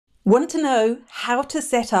Want to know how to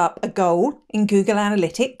set up a goal in Google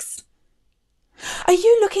Analytics? Are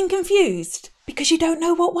you looking confused because you don't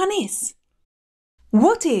know what one is?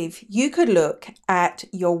 What if you could look at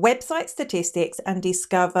your website statistics and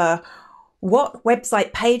discover what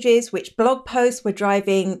website pages, which blog posts were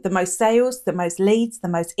driving the most sales, the most leads, the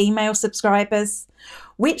most email subscribers,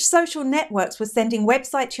 which social networks were sending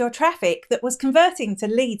website to your traffic that was converting to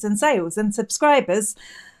leads and sales and subscribers,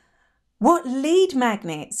 what lead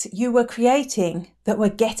magnets you were creating that were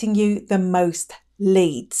getting you the most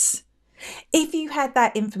leads. If you had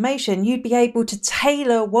that information, you'd be able to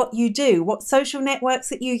tailor what you do, what social networks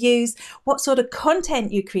that you use, what sort of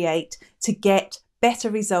content you create to get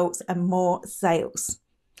better results and more sales.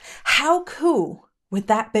 How cool would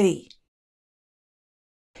that be?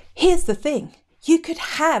 Here's the thing. You could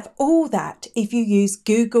have all that if you use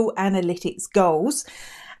Google Analytics goals,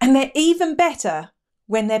 and they're even better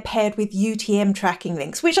when they're paired with UTM tracking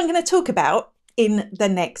links, which I'm going to talk about in the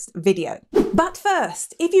next video. But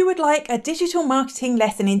first, if you would like a digital marketing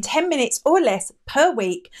lesson in 10 minutes or less per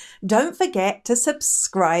week, don't forget to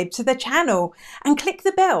subscribe to the channel and click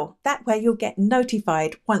the bell. That way you'll get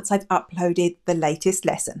notified once I've uploaded the latest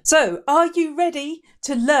lesson. So, are you ready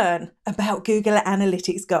to learn about Google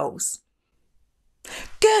Analytics goals?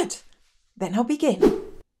 Good, then I'll begin.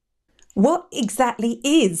 What exactly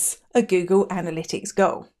is a Google Analytics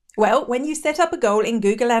goal? Well, when you set up a goal in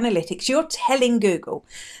Google Analytics, you're telling Google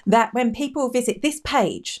that when people visit this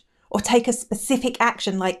page or take a specific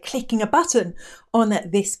action like clicking a button on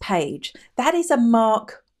this page, that is a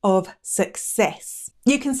mark of success.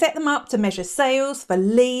 You can set them up to measure sales, for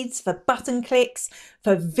leads, for button clicks,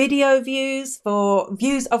 for video views, for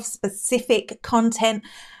views of specific content,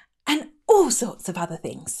 and all sorts of other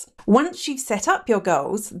things. Once you've set up your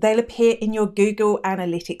goals, they'll appear in your Google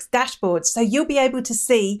Analytics dashboard, so you'll be able to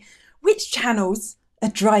see which channels are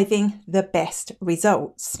driving the best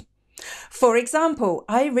results. For example,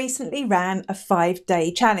 I recently ran a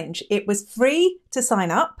 5-day challenge. It was free to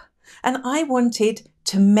sign up, and I wanted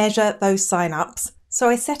to measure those sign-ups, so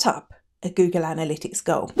I set up a Google Analytics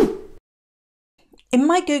goal. In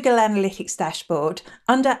my Google Analytics dashboard,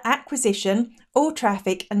 under Acquisition, All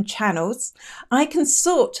Traffic and Channels, I can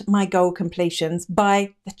sort my goal completions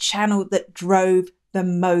by the channel that drove the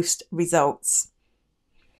most results.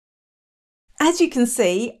 As you can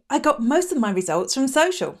see, I got most of my results from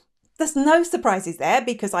social. There's no surprises there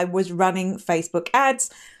because I was running Facebook ads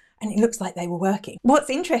and it looks like they were working. What's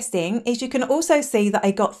interesting is you can also see that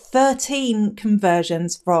I got 13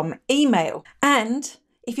 conversions from email, and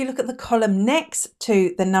if you look at the column next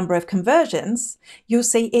to the number of conversions, you'll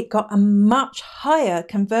see it got a much higher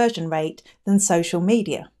conversion rate than social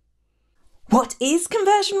media. What is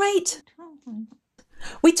conversion rate?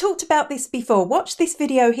 We talked about this before. Watch this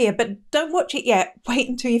video here, but don't watch it yet. Wait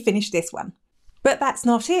until you finish this one. But that's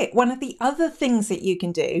not it. One of the other things that you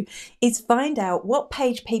can do is find out what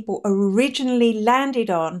page people originally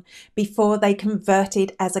landed on before they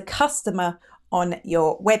converted as a customer on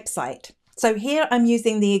your website. So here I'm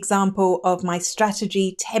using the example of my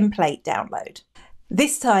strategy template download.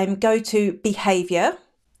 This time go to Behavior,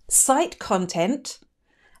 Site Content,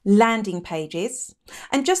 Landing Pages,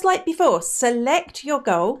 and just like before, select your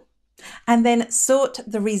goal and then sort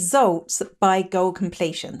the results by goal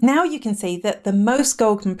completion. Now you can see that the most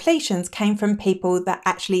goal completions came from people that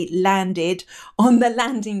actually landed on the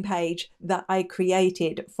landing page that I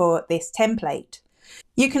created for this template.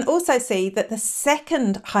 You can also see that the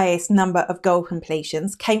second highest number of goal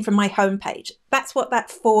completions came from my homepage. That's what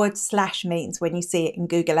that / means when you see it in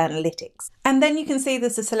Google Analytics. And then you can see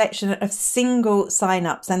there's a selection of single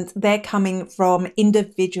signups and they're coming from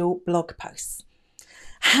individual blog posts.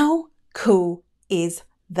 How cool is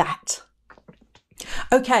that?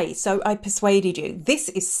 Okay, so I persuaded you. This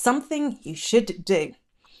is something you should do.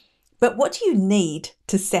 But what do you need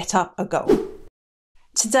to set up a goal?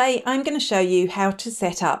 Today, I'm going to show you how to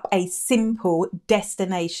set up a simple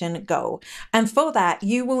destination goal. And for that,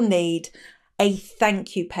 you will need a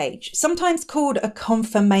thank you page, sometimes called a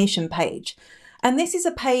confirmation page. And this is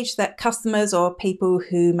a page that customers or people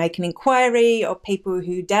who make an inquiry or people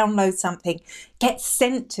who download something get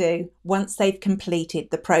sent to once they've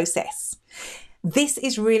completed the process. This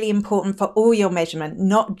is really important for all your measurement,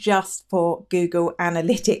 not just for Google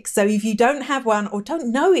Analytics. So if you don't have one or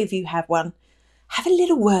don't know if you have one, have a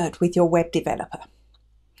little word with your web developer.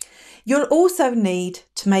 You'll also need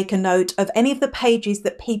to make a note of any of the pages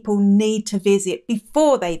that people need to visit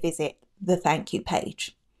before they visit the thank you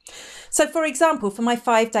page. So for example, for my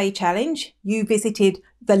 5-day challenge, you visited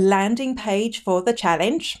the landing page for the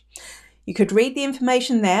challenge. You could read the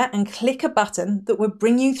information there and click a button that would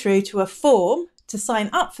bring you through to a form to sign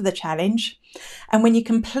up for the challenge. And when you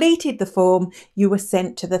completed the form, you were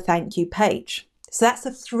sent to the thank you page. So that's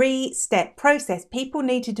a 3-step process. People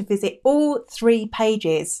needed to visit all 3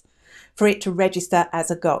 pages for it to register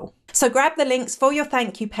as a goal. So grab the links for your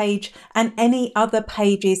thank you page and any other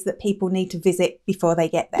pages that people need to visit before they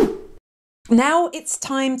get there. Now it's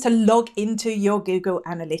time to log into your Google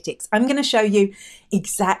Analytics. I'm going to show you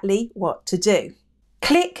exactly what to do.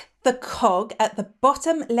 Click the cog at the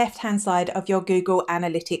bottom left-hand side of your Google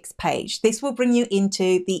Analytics page. This will bring you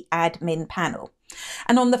into the admin panel.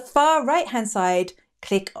 And on the far right-hand side,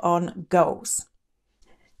 click on Goals.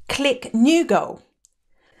 Click New Goal.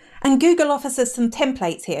 And Google offers us some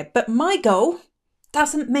templates here, but my goal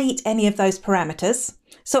doesn't meet any of those parameters.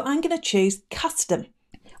 So I'm going to choose Custom.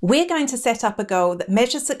 We're going to set up a goal that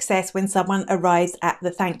measures success when someone arrives at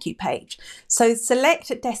the thank you page. So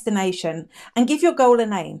select Destination and give your goal a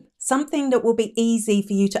name, something that will be easy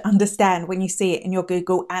for you to understand when you see it in your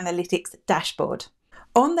Google Analytics dashboard.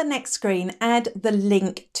 On the next screen, add the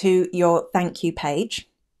link to your thank you page.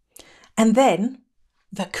 And then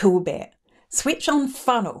the cool bit, switch on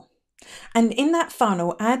Funnel. And in that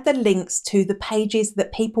funnel, add the links to the pages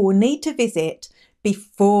that people will need to visit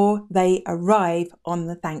before they arrive on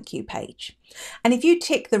the thank you page. And if you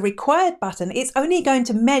tick the required button, it's only going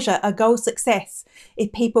to measure a goal success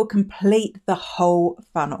if people complete the whole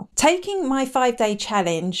funnel. Taking my 5-day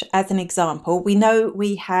challenge as an example, we know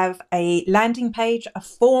we have a landing page, a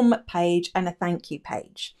form page, and a thank you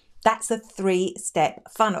page. That's a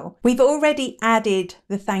 3-step funnel. We've already added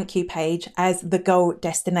the thank you page as the goal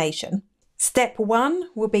destination. Step 1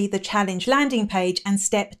 will be the challenge landing page and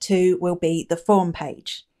step 2 will be the form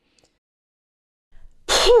page.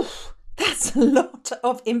 Whew, that's a lot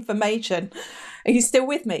of information. Are you still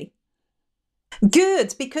with me?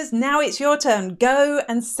 Good, because now it's your turn. Go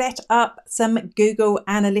and set up some Google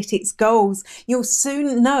Analytics goals. You'll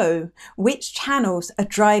soon know which channels are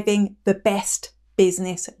driving the best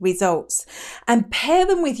business results and pair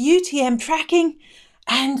them with UTM tracking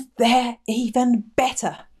and they're even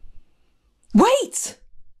better. Wait,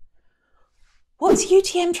 what's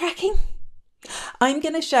UTM tracking? I'm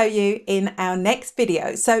going to show you in our next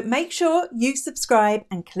video, so make sure you subscribe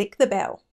and click the bell.